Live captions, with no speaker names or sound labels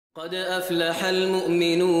قد أفلح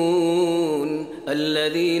المؤمنون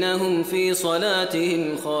الذين هم في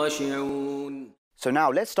صلاتهم خاشعون. So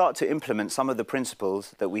now let's start to implement some of the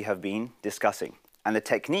principles that we have been discussing and the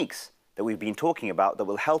techniques that we've been talking about that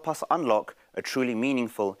will help us unlock a truly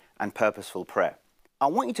meaningful and purposeful prayer. I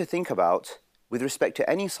want you to think about, with respect to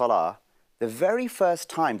any salah, the very first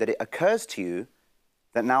time that it occurs to you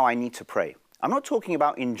that now I need to pray. I'm not talking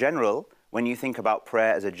about in general when you think about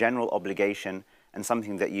prayer as a general obligation and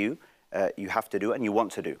something that you have to do and you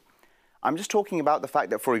want to do. I'm just talking about the fact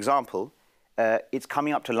that, for example, it's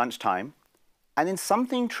coming up to lunchtime and then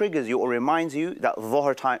something triggers you or reminds you that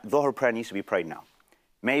Dhuhr prayer needs to be prayed now.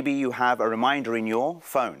 Maybe you have a reminder in your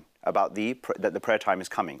phone about that the prayer time is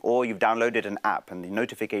coming, or you've downloaded an app and the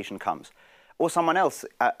notification comes, or someone else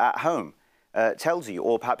at home tells you,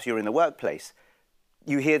 or perhaps you're in the workplace,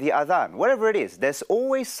 you hear the adhan. Whatever it is, there's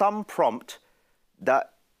always some prompt that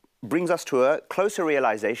brings us to a closer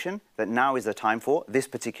realization that now is the time for this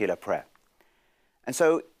particular prayer. And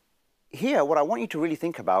so here, what I want you to really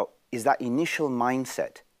think about is that initial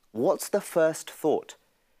mindset. What's the first thought?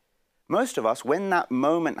 Most of us, when that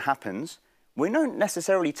moment happens, we don't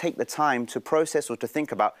necessarily take the time to process or to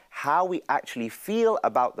think about how we actually feel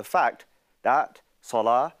about the fact that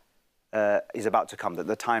Salah is about to come, that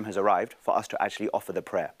the time has arrived for us to actually offer the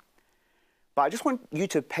prayer. But I just want you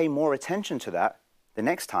to pay more attention to that the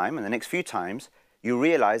next time and the next few times you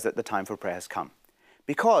realize that the time for prayer has come.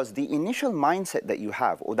 Because the initial mindset that you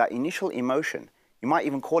have, or that initial emotion, you might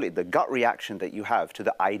even call it the gut reaction that you have to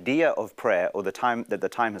the idea of prayer or the time that the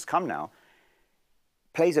time has come now,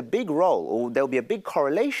 plays a big role, or there'll be a big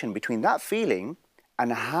correlation between that feeling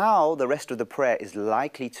and how the rest of the prayer is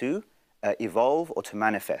likely to evolve or to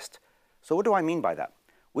manifest. So what do I mean by that?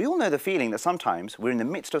 We all know the feeling that sometimes we're in the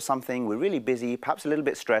midst of something, we're really busy, perhaps a little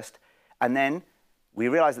bit stressed, and then we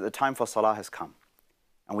realize that the time for Salah has come.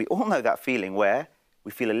 And we all know that feeling where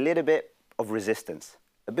we feel a little bit of resistance,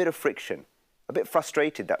 a bit of friction, a bit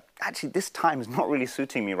frustrated that actually this time is not really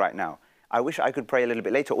suiting me right now. I wish I could pray a little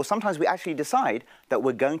bit later. Or sometimes we actually decide that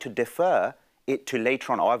we're going to defer it to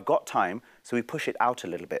later on. Oh, I've got time, so we push it out a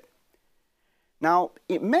little bit. Now,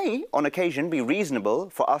 it may, on occasion, be reasonable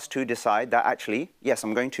for us to decide that actually, yes,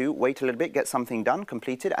 I'm going to wait a little bit, get something done,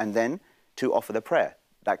 completed, and then to offer the prayer.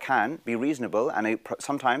 That can be reasonable and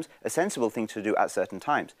sometimes a sensible thing to do at certain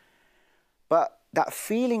times. But that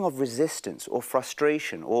feeling of resistance or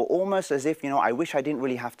frustration, or almost as if, I wish I didn't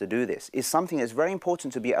really have to do this, is something that's very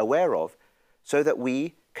important to be aware of so that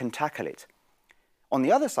we can tackle it. On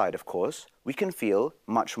the other side, of course, we can feel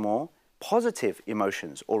much more positive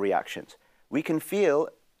emotions or reactions. We can feel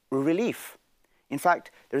relief. In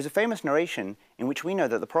fact, there is a famous narration in which we know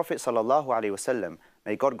that the Prophet ﷺ,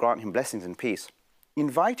 may God grant him blessings and peace,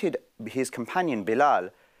 invited his companion Bilal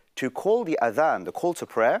to call the adhan, the call to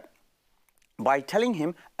prayer, by telling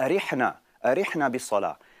him, arihna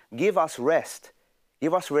bis-salah, give us rest,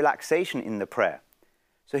 give us relaxation in the prayer.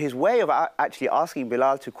 So his way of actually asking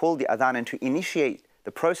Bilal to call the adhan and to initiate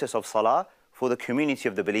the process of salah for the community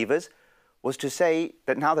of the believers was to say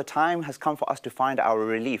that now the time has come for us to find our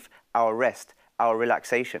relief, our rest, our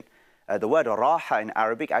relaxation. The word raha in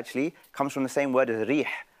Arabic actually comes from the same word as rih,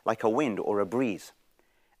 like a wind or a breeze.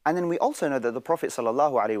 And then we also know that the Prophet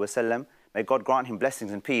ﷺ, may God grant him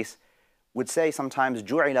blessings and peace, would say sometimes,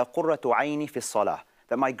 جُعِلَ قُرَّةُ عَيْنِي فِي الصَّلَاةِ,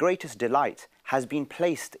 that my greatest delight has been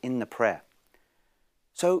placed in the prayer.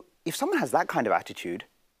 So if someone has that kind of attitude,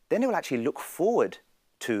 then they will actually look forward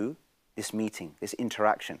to this meeting, this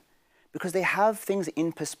interaction, because they have things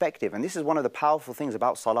in perspective. And this is one of the powerful things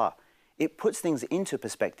about Salah. It puts things into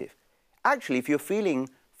perspective. Actually, if you're feeling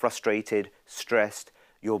frustrated, stressed,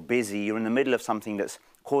 you're busy, you're in the middle of something that's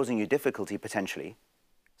causing you difficulty potentially,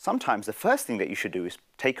 sometimes the first thing that you should do is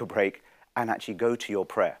take a break and actually go to your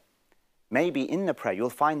prayer. Maybe in the prayer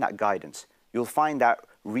you'll find that guidance, you'll find that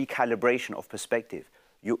recalibration of perspective,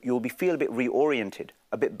 you'll feel a bit reoriented,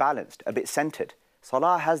 a bit balanced, a bit centered.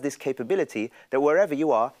 Salah has this capability that wherever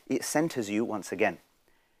you are, it centers you once again.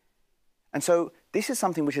 And so this is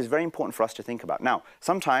something which is very important for us to think about. Now,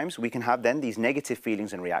 sometimes we can have then these negative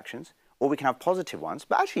feelings and reactions, or we can have positive ones.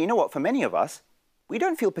 But actually, you know what? For many of us, we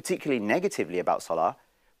don't feel particularly negatively about Salah,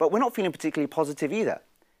 but we're not feeling particularly positive either.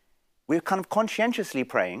 We're kind of conscientiously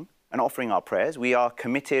praying and offering our prayers. We are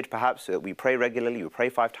committed, perhaps, we pray regularly, we pray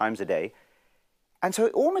 5 times a day. And so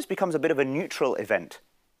it almost becomes a bit of a neutral event,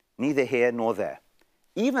 neither here nor there.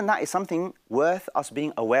 Even that is something worth us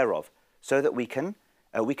being aware of so that we can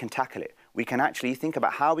tackle it. We can actually think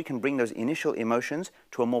about how we can bring those initial emotions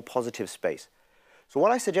to a more positive space. So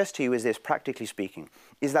what I suggest to you is this, practically speaking,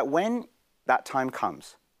 is that when that time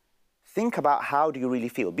comes, think about how do you really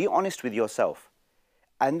feel. Be honest with yourself.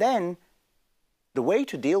 And then the way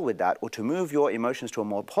to deal with that, or to move your emotions to a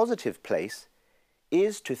more positive place,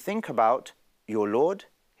 is to think about your Lord,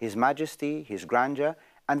 His majesty, His grandeur,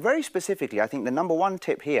 and very specifically, I think the number one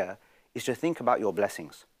tip here is to think about your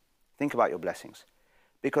blessings. Think about your blessings.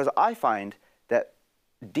 Because I find that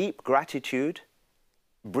deep gratitude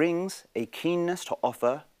brings a keenness to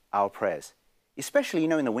offer our prayers. Especially,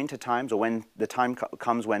 in the winter times, or when the time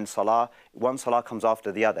comes when one Salah comes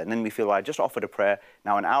after the other, and then we feel, well, I just offered a prayer,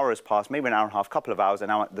 now an hour has passed, maybe an hour and a half, couple of hours, and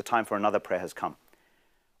now the time for another prayer has come.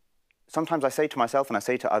 Sometimes I say to myself and I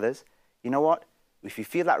say to others, you know what? If you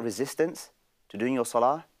feel that resistance to doing your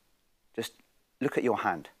Salah, just look at your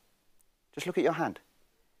hand. Just look at your hand.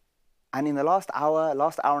 And in the last hour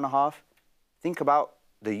and a half, think about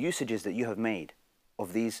the usages that you have made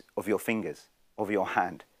of your fingers, of your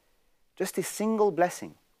hand. Just this single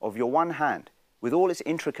blessing of your one hand, with all its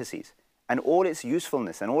intricacies and all its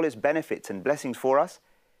usefulness and all its benefits and blessings for us,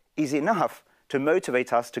 is enough to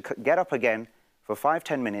motivate us to get up again for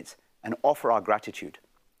 5-10 minutes and offer our gratitude.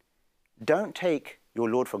 Don't take your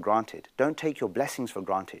Lord for granted. Don't take your blessings for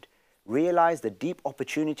granted. Realize the deep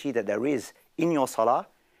opportunity that there is in your Salah,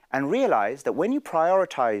 and realize that when you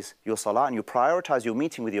prioritize your Salah and you prioritize your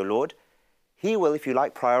meeting with your Lord, He will, if you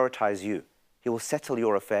like, prioritize you. He will settle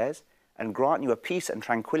your affairs and grant you a peace and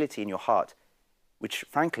tranquility in your heart, which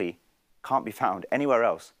frankly can't be found anywhere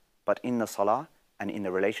else but in the Salah and in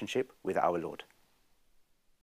the relationship with our Lord.